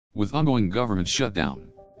With ongoing government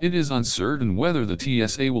shutdown, it is uncertain whether the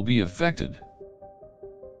TSA will be affected.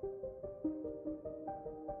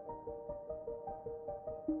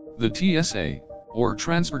 The TSA, or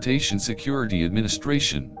Transportation Security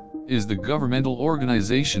Administration, is the governmental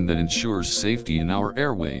organization that ensures safety in our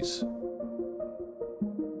airways.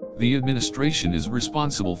 The administration is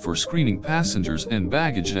responsible for screening passengers and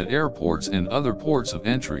baggage at airports and other ports of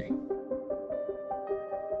entry.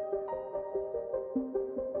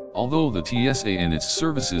 Although the TSA and its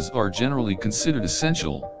services are generally considered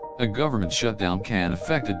essential, a government shutdown can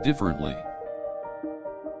affect it differently.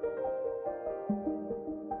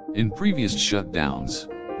 In previous shutdowns,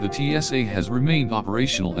 the TSA has remained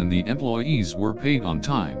operational and the employees were paid on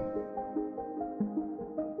time.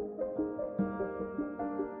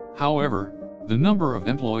 However, the number of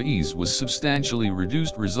employees was substantially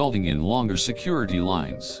reduced, resulting in longer security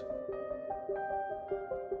lines.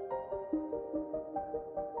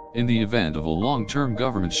 In the event of a long-term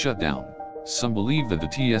government shutdown, some believe that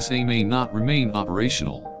the TSA may not remain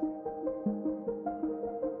operational.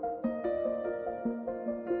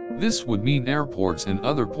 This would mean airports and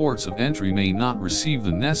other ports of entry may not receive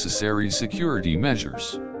the necessary security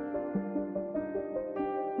measures.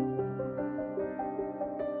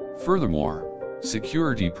 Furthermore,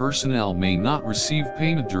 security personnel may not receive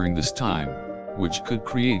payment during this time, which could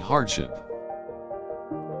create hardship.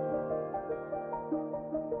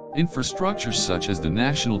 Infrastructure such as the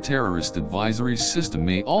National Terrorist Advisory System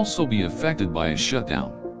may also be affected by a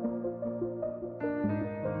shutdown.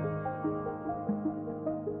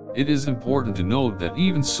 It is important to note that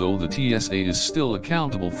even so, the TSA is still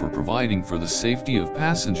accountable for providing for the safety of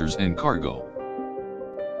passengers and cargo.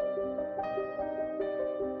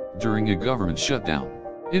 During a government shutdown,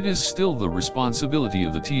 it is still the responsibility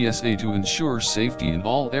of the TSA to ensure safety in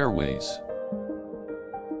all airways.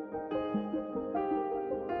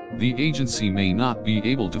 The agency may not be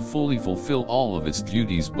able to fully fulfill all of its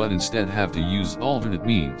duties but instead have to use alternate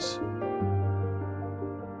means.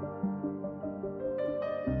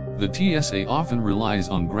 The TSA often relies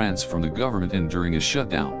on grants from the government, and during a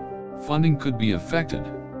shutdown, funding could be affected.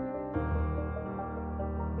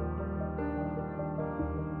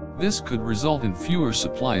 This could result in fewer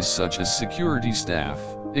supplies such as security staff,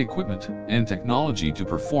 equipment, and technology to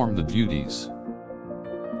perform the duties.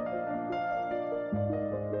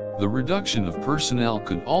 The reduction of personnel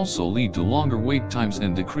could also lead to longer wait times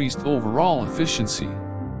and decreased overall efficiency.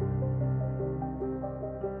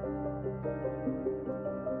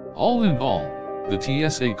 All in all, the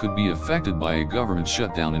TSA could be affected by a government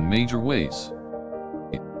shutdown in major ways.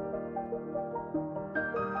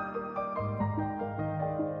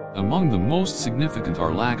 Among the most significant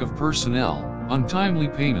are lack of personnel, untimely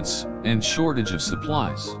payments, and shortage of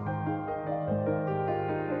supplies.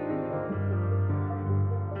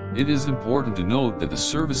 It is important to note that the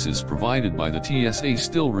services provided by the TSA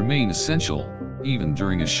still remain essential, even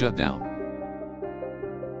during a shutdown.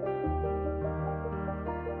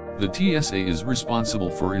 The TSA is responsible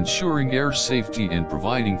for ensuring air safety and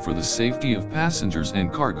providing for the safety of passengers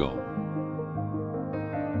and cargo.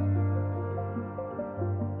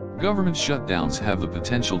 Government shutdowns have the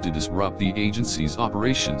potential to disrupt the agency's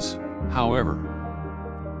operations, however.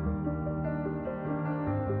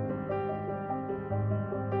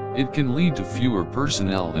 It can lead to fewer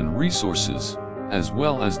personnel and resources, as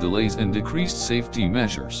well as delays and decreased safety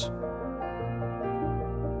measures.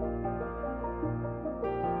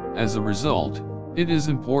 As a result, it is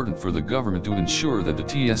important for the government to ensure that the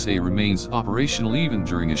TSA remains operational even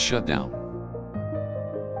during a shutdown.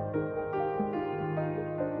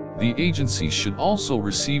 The agency should also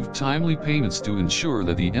receive timely payments to ensure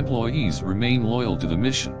that the employees remain loyal to the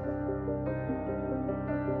mission.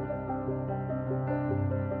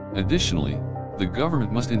 Additionally, the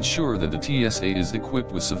government must ensure that the TSA is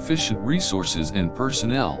equipped with sufficient resources and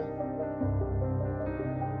personnel.